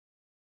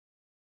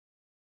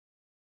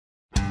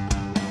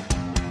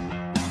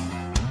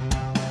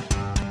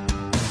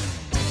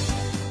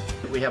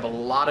have a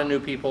lot of new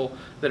people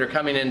that are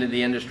coming into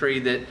the industry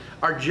that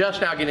are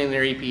just now getting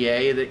their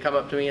EPA that come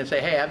up to me and say,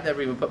 hey, I've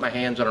never even put my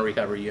hands on a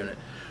recovery unit.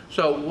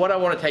 So what I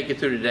want to take you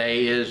through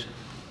today is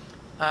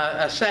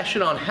a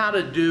session on how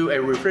to do a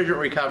refrigerant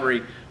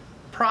recovery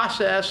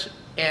process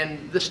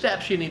and the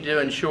steps you need to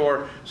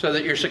ensure so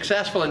that you're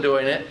successful in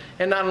doing it,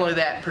 and not only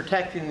that,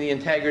 protecting the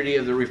integrity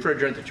of the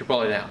refrigerant that you're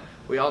pulling out.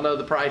 We all know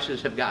the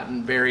prices have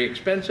gotten very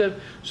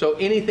expensive, so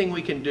anything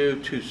we can do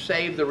to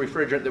save the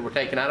refrigerant that we're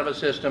taking out of a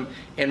system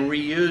and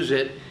reuse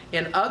it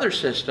in other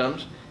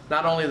systems,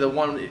 not only the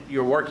one that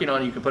you're working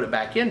on you can put it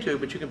back into,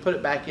 but you can put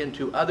it back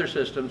into other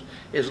systems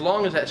as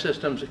long as that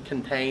systems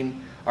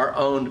are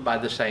owned by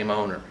the same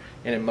owner.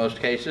 And in most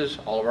cases,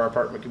 all of our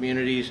apartment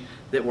communities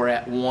that we're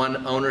at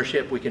one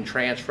ownership, we can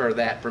transfer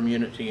that from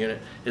unit to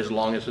unit as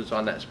long as it's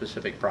on that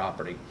specific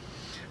property.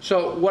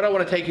 So what I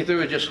want to take you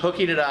through is just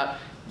hooking it up,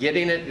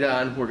 getting it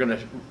done. We're going to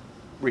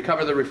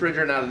recover the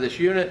refrigerant out of this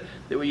unit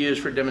that we use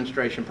for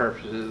demonstration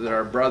purposes, that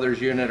our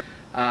brother's unit.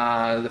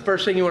 The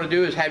first thing you want to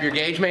do is have your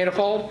gauge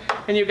manifold,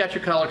 and you've got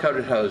your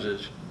color-coded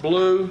hoses.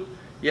 Blue,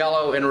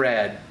 yellow, and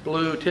red.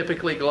 Blue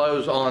typically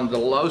glows on the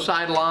low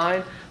side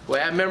line. The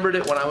way I remembered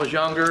it when I was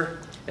younger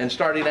and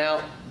starting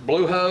out,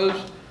 blue hose,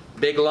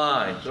 big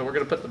line. So we're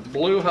going to put the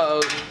blue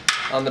hose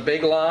on the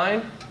big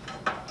line.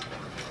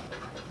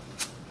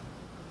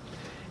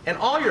 And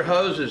all your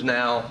hoses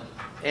now,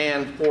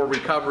 and for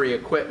recovery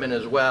equipment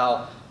as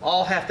well,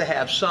 all have to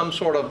have some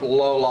sort of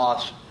low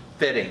loss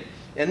fitting.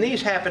 And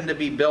these happen to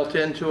be built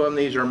into them.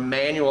 These are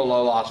manual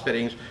low loss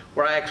fittings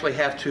where I actually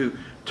have to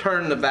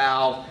turn the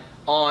valve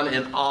on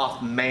and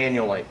off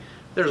manually.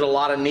 There's a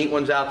lot of neat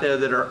ones out there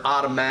that are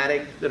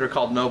automatic, that are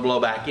called no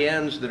blowback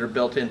ends, that are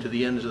built into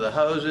the ends of the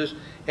hoses,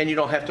 and you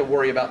don't have to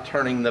worry about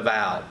turning the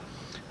valve.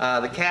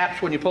 The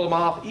caps, when you pull them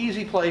off,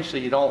 easy place so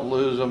you don't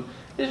lose them.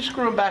 You just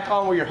screw them back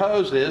on where your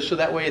hose is, so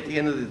that way at the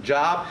end of the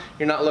job,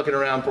 you're not looking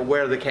around for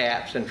where are the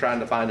caps and trying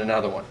to find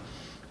another one.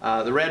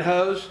 The red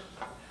hose,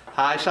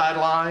 high side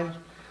line,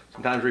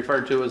 sometimes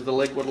referred to as the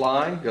liquid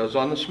line, goes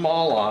on the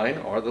small line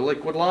or the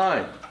liquid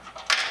line.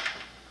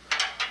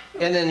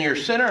 And then your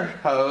center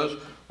hose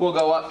will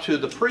go up to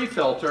the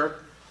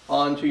pre-filter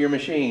onto your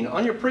machine.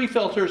 On your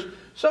pre-filters,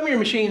 some of your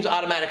machines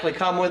automatically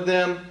come with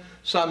them.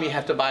 Some you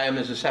have to buy them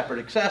as a separate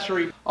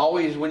accessory.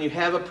 Always, when you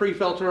have a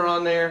pre-filter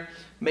on there,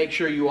 make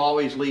sure you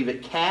always leave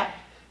it capped,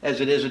 as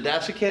it is a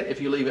desiccant.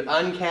 If you leave it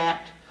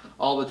uncapped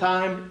all the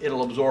time,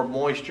 it'll absorb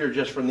moisture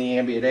just from the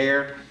ambient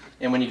air,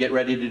 and when you get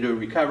ready to do a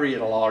recovery,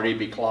 it'll already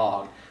be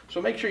clogged.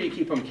 So make sure you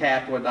keep them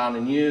capped when not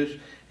in use.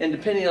 And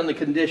depending on the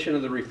condition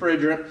of the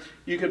refrigerant,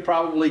 you could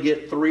probably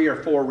get 3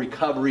 or 4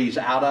 recoveries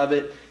out of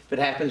it. If it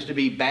happens to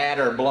be bad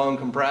or blown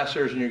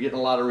compressors and you're getting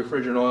a lot of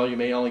refrigerant oil, you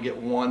may only get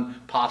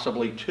 1,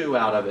 possibly 2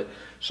 out of it.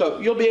 So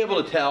you'll be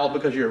able to tell,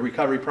 because your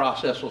recovery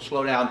process will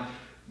slow down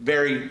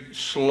very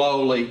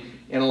slowly,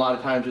 and a lot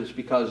of times it's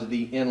because of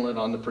the inlet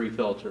on the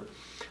pre-filter.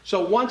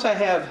 So once I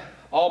have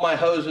all my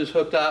hoses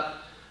hooked up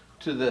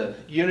to the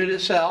unit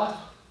itself,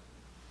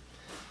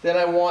 then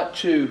I want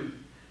to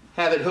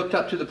have it hooked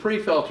up to the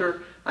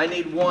pre-filter. I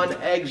need one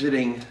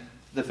exiting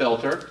the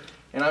filter,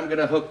 and I'm going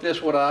to hook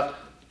this one up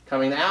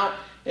coming out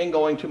and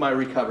going to my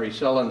recovery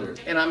cylinder.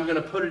 And I'm going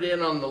to put it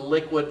in on the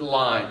liquid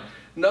line.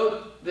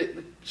 Note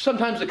that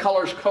sometimes the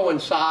colors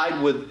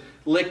coincide with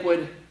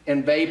liquid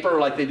and vapor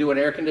like they do in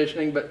air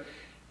conditioning, but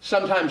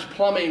sometimes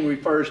plumbing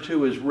refers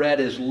to as red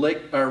as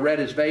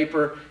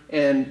vapor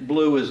and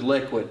blue as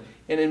liquid.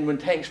 And then when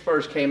tanks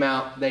first came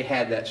out, they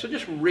had that. So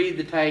just read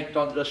the tank,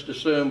 don't just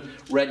assume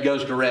red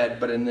goes to red,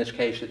 but in this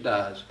case it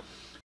does.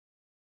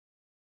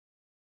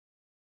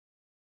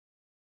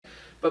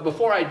 But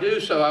before I do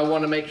so, I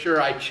want to make sure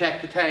I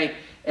check the tank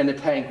and the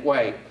tank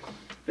weight.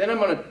 Then I'm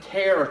going to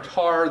tear or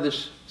tar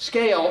this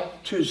scale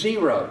to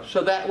 0,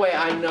 so that way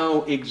I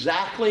know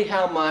exactly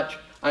how much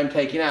I'm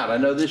taking out. I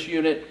know this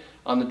unit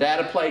on the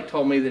data plate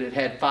told me that it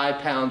had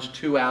 5 pounds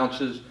 2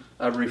 ounces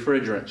of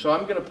refrigerant. So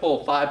I'm going to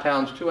pull 5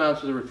 pounds 2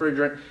 ounces of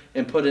refrigerant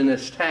and put in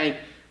this tank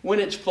when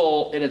it's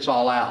full and it's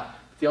all out.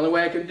 The only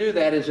way I can do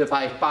that is if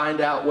I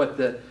find out what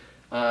the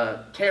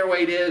tear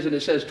weight is, and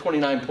it says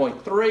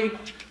 29.3,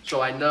 so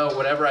I know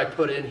whatever I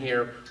put in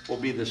here will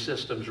be the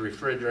system's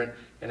refrigerant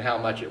and how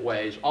much it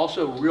weighs.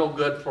 Also real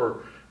good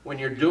for when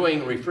you're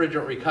doing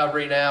refrigerant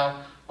recovery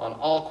now on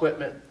all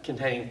equipment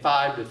containing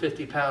 5 to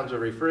 50 pounds of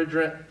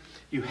refrigerant.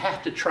 You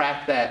have to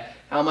track that,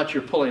 how much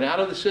you're pulling out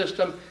of the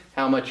system,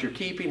 how much you're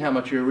keeping, how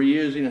much you're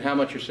reusing, and how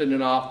much you're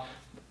sending off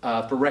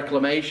for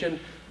reclamation.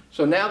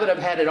 So now that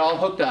I've had it all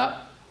hooked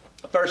up,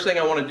 the first thing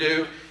I want to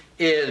do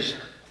is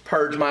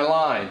purge my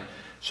line.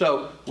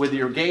 So with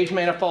your gauge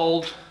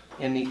manifolds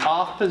in the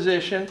off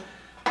position,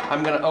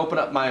 I'm going to open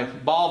up my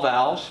ball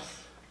valves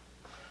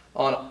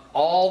on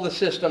all the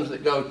systems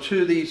that go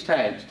to these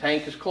tanks.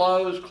 Tank is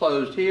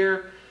closed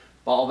here,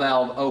 ball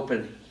valve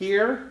open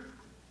here,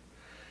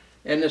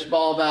 and this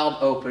ball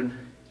valve open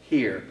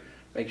here.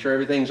 Make sure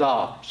everything's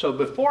off. So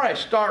before I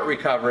start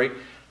recovery,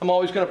 I'm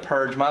always going to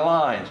purge my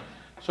lines.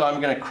 So I'm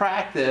going to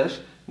crack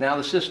this. Now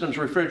the system's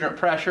refrigerant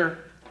pressure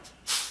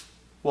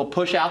will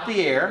push out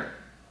the air.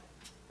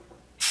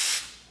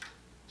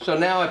 So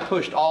now I've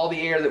pushed all the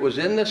air that was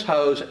in this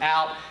hose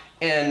out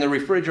and the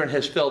refrigerant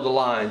has filled the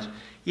lines.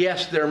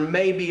 Yes, there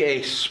may be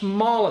a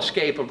small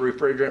escape of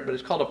refrigerant, but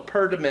it's called a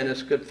per de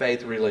minimis good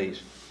faith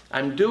release.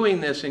 I'm doing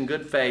this in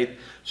good faith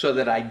so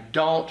that I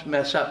don't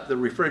mess up the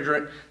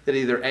refrigerant that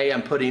either A,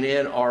 I'm putting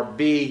in, or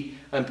B,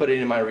 I'm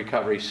putting in my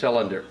recovery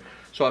cylinder.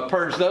 So I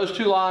purged those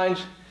two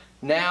lines.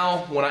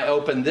 Now, when I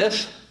open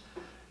this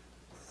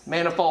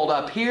manifold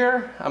up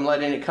here, I'm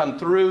letting it come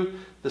through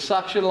the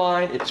suction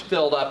line. It's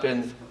filled up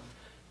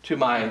into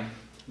my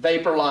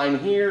vapor line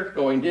here,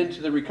 going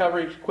into the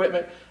recovery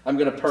equipment. I'm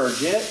going to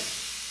purge it.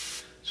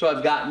 So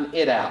I've gotten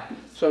it out.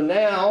 So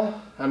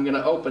now I'm going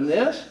to open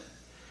this.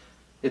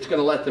 It's going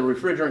to let the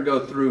refrigerant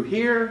go through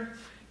here.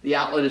 The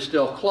outlet is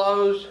still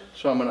closed,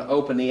 so I'm going to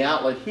open the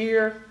outlet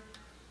here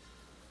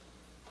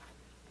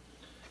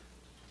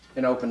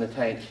and open the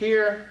tank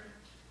here.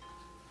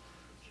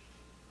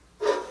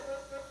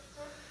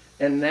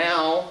 And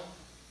now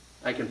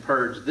I can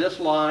purge this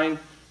line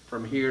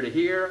from here to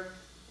here.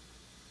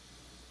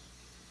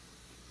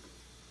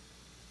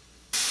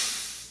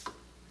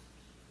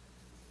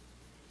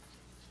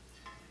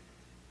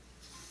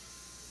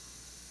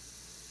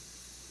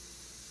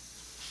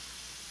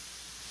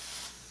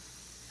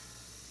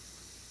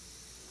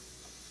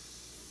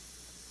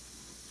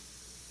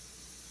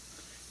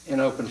 And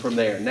open from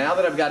there. Now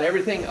that I've got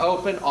everything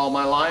open, all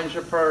my lines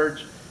are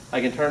purged, I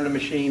can turn the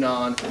machine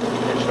on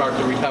and start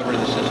the recovery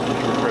of the system's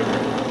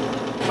refrigerant.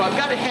 So I've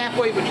got it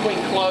halfway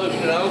between closed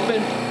and open,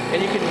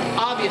 and you can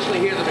obviously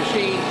hear the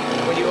machine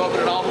when you open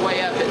it all the way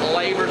up. It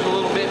labors a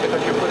little bit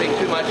because you're putting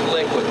too much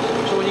liquid.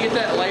 So when you get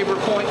that labor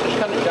point, just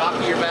kind of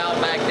jockey your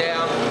valve back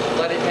down,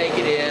 let it take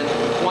it in.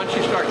 Once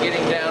you start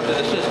getting down to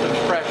the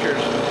system's pressures,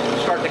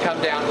 start to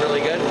come down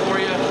really good for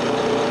you,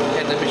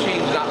 and the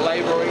machine's not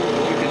laboring,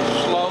 you can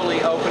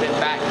slowly open it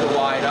back to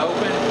wide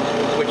open,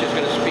 which is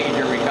going to speed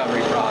your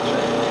recovery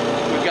process.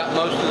 We've got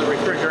most of the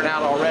refrigerant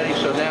out already,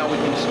 so now we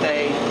can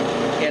stay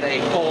in a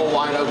full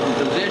wide open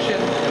position,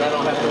 and I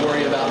don't have to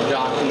worry about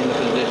jockeying the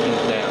positions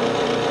down.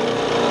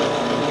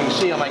 You can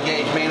see on my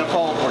gauge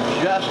manifold,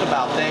 we're just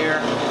about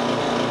there.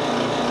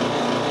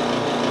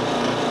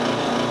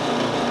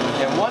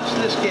 And once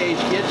this gauge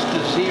gets to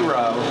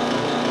 0,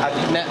 I've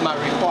met my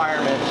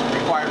requirements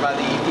required by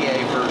the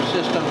EPA for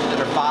systems that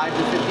are 5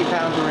 to 50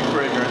 pounds of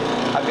refrigerant.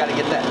 I've got to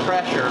get that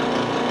pressure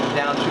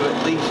down to at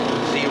least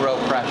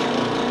 0 pressure.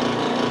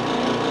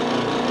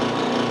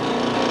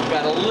 We've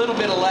got a little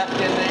bit of left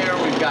in there.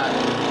 We've got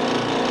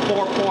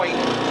 4.3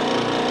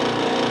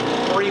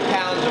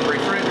 pounds of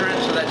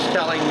refrigerant, so that's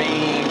telling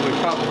me we've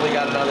probably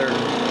got another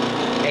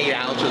 8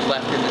 ounces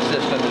left in the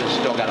system that it's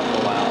still got to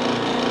pull out.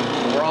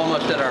 We're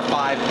almost at our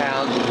 5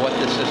 pounds of what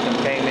this system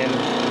came in.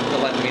 To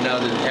let me know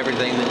that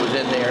everything that was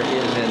in there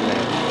is in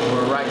there.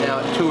 We're right now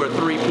at 2 or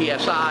 3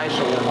 psi,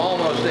 so we're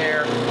almost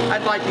there.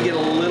 I'd like to get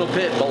a little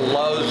bit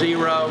below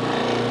 0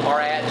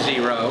 or at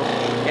 0.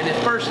 And the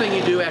first thing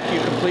you do after you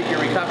complete your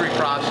recovery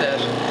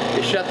process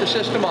is shut the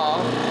system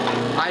off,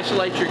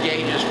 isolate your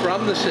gauges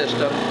from the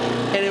system,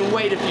 and then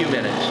wait a few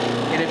minutes.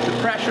 And if the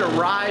pressure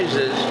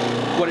rises,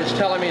 what it's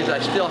telling me is I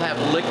still have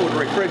liquid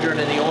refrigerant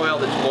in the oil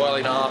that's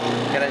boiling off,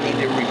 and I need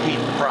to repeat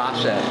the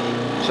process.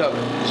 So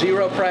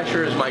 0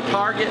 pressure is my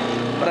target,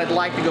 but I'd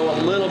like to go a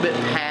little bit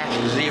past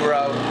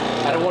 0.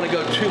 I don't want to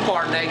go too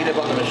far negative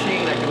on the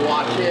machine. I can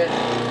watch it.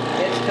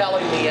 It's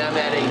telling me I'm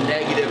at a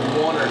negative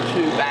 1 or 2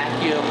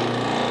 vacuum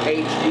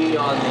HG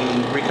on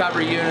the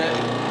recovery unit,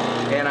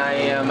 and I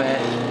am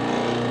at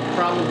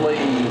probably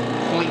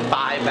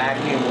 0.5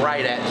 vacuum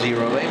right at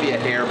 0, maybe a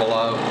hair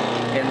below,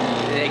 and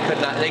they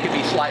could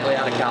be slightly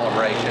out of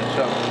calibration.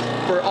 So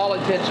for all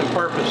intents and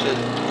purposes,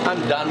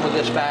 I'm done with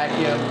this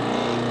vacuum.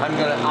 I'm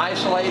going to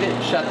isolate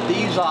it, shut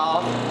these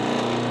off.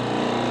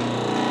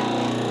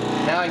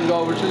 Now I can go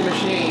over to the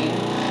machine,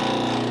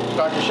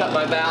 start to shut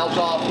my valves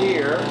off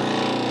here.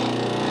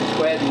 Let's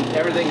go ahead and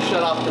everything's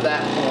shut off to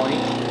that point.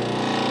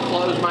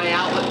 Close my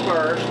outlet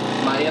first.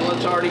 My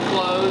inlet's already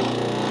closed.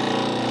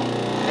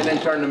 And then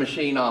turn the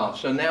machine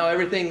off. So now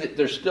everything that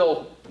there's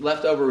still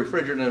leftover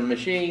refrigerant in the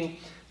machine,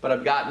 but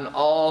I've gotten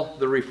all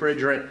the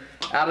refrigerant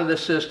out of the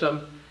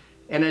system.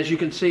 And as you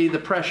can see, the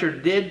pressure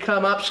did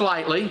come up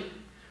slightly,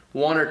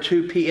 1 or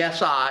 2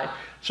 psi.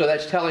 So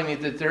that's telling me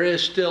that there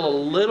is still a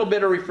little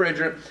bit of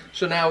refrigerant.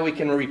 So now we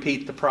can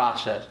repeat the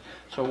process.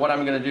 So what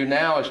I'm going to do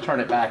now is turn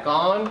it back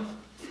on.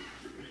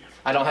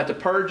 I don't have to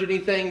purge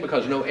anything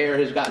because no air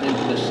has gotten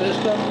into the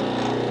system.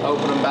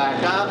 Open them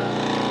back up.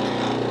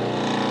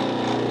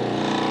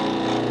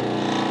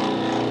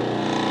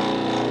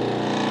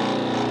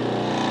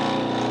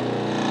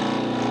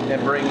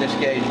 And bring this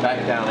gauge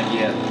back down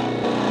again.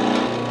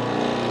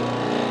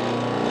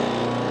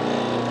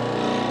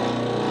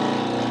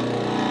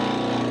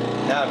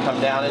 Now I've come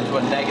down into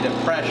a negative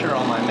pressure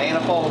on my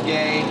manifold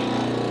gauge.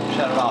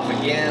 Shut it off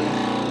again.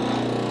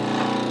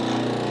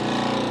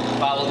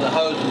 Follow the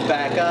hoses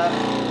back up.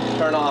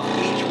 Turn off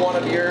each one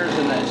of yours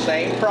in that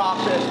same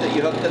process that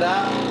you hooked it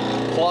up.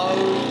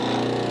 Close.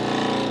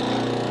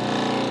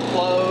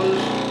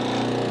 Close.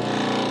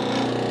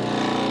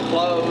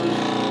 Close.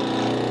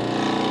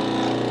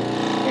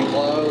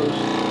 close,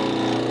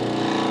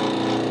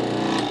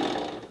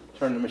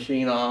 turn the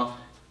machine off,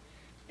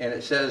 and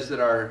it says that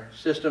our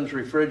system's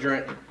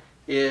refrigerant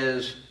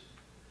is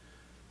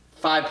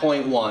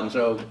 5.1,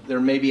 so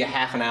there may be a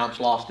half an ounce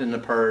lost in the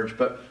purge,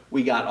 but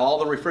we got all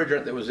the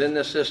refrigerant that was in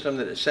the system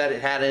that it said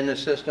it had in the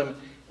system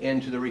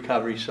into the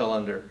recovery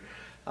cylinder.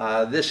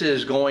 This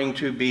is going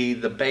to be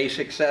the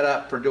basic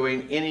setup for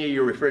doing any of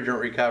your refrigerant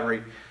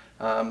recovery.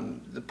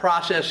 The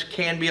process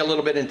can be a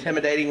little bit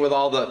intimidating with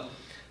all the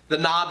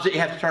knobs that you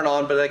have to turn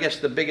on, but I guess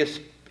the biggest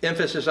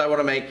emphasis I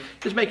want to make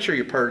is make sure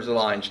you purge the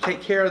lines.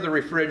 Take care of the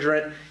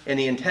refrigerant and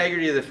the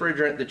integrity of the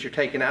refrigerant that you're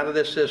taking out of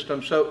this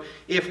system, so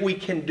if we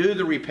can do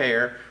the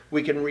repair,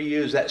 we can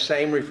reuse that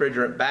same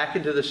refrigerant back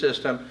into the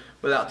system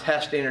without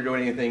testing or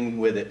doing anything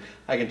with it.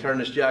 I can turn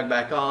this jug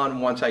back on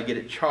once I get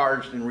it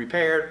charged and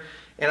repaired,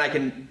 and I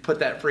can put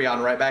that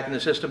Freon right back in the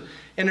system.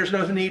 And there's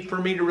no need for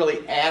me to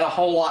really add a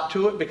whole lot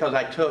to it, because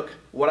I took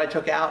what I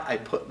took out, I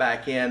put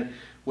back in,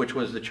 which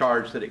was the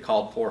charge that it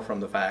called for from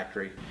the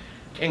factory.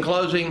 In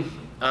closing,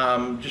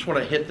 just want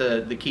to hit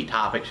the key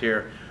topics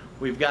here.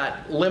 We've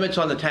got limits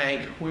on the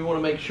tank. We want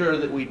to make sure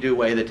that we do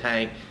weigh the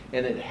tank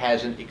and it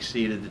hasn't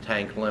exceeded the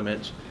tank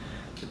limits.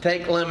 The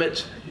tank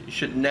limits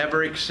should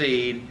never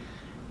exceed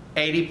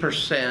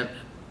 80%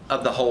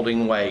 of the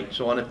holding weight.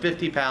 So on a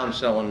 50-pound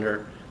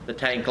cylinder, the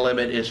tank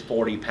limit is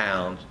 40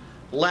 pounds.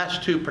 Less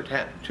 2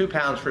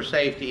 pounds for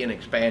safety and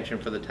expansion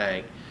for the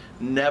tank.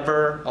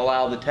 Never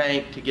allow the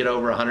tank to get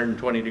over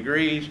 120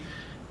 degrees.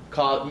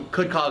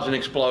 Could cause an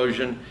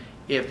explosion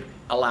if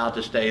allowed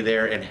to stay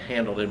there and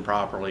handled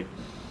improperly.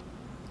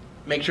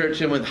 Make sure it's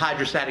in with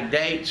hydrostatic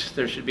dates.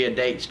 There should be a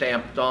date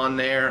stamped on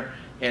there,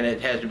 and it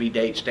has to be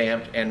date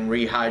stamped and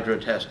re-hydro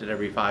tested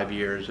every 5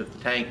 years. If the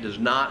tank does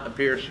not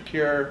appear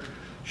secure,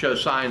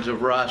 shows signs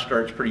of rust,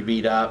 or it's pretty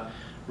beat up,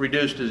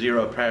 reduce to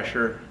 0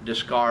 pressure,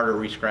 discard or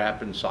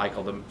re-scrap and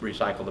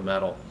recycle the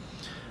metal.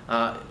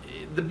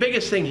 The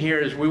biggest thing here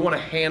is we want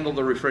to handle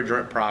the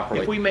refrigerant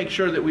properly. If we make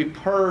sure that we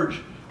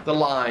purge the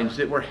lines,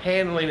 that we're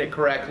handling it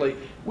correctly,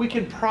 we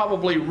can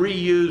probably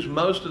reuse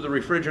most of the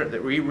refrigerant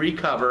that we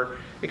recover,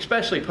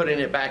 especially putting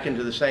it back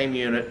into the same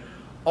unit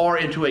or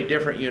into a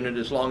different unit,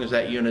 as long as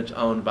that unit's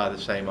owned by the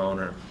same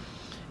owner.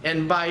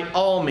 And by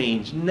all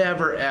means,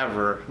 never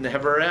ever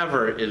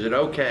is it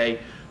okay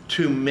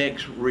to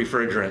mix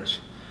refrigerants.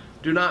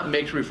 Do not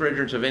mix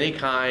refrigerants of any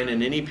kind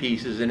in any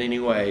pieces in any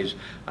ways.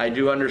 I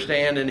do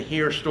understand and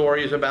hear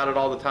stories about it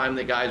all the time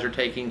that guys are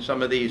taking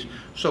some of these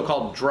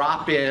so-called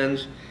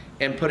drop-ins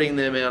and putting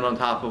them in on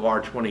top of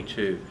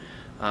R22.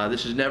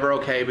 This is never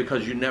okay,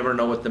 because you never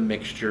know what the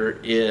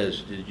mixture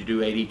is. Did you do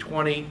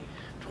 80-20,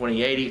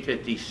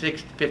 20-80,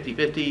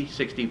 50-50,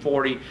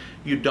 60-40?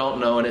 You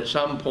don't know, and at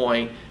some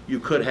point you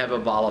could have a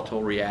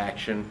volatile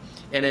reaction.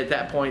 And at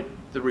that point,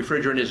 the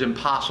refrigerant is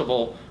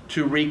impossible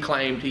to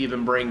reclaim, to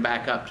even bring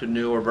back up to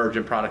new or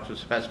virgin product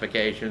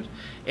specifications,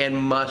 and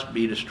must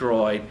be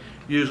destroyed,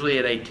 usually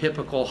at a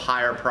typical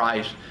higher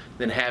price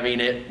than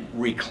having it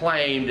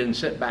reclaimed and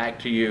sent back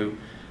to you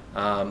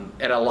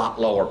at a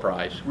lot lower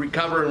price.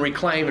 Recover and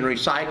reclaim and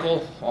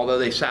recycle, although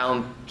they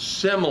sound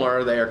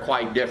similar, they are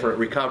quite different.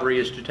 Recovery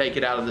is to take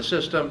it out of the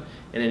system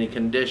in any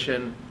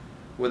condition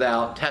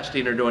without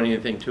testing or doing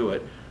anything to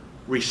it.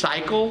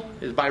 Recycle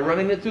is by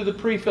running it through the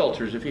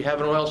pre-filters if you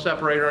have an oil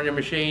separator on your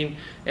machine,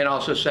 and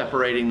also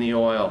separating the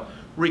oil.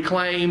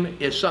 Reclaim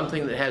is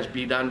something that has to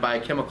be done by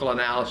chemical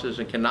analysis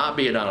and cannot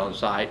be done on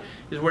site,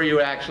 is where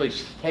you actually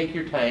take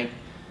your tank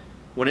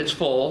when it's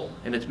full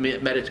and it's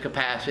met its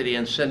capacity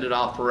and send it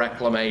off for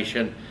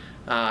reclamation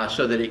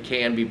so that it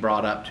can be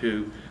brought up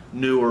to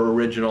new or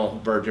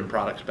original virgin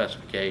product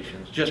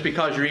specifications. Just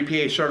because you're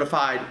EPA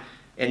certified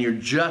and you're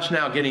just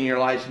now getting your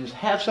license,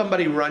 have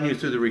somebody run you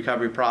through the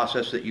recovery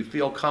process, that you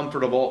feel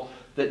comfortable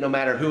that no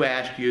matter who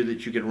asks you,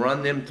 that you can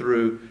run them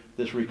through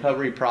this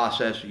recovery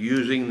process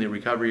using the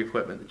recovery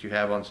equipment that you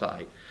have on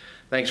site.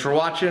 Thanks for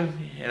watching,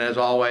 and as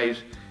always,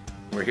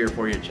 we're here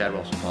for you at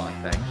Chadwell Supply.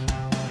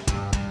 Thanks.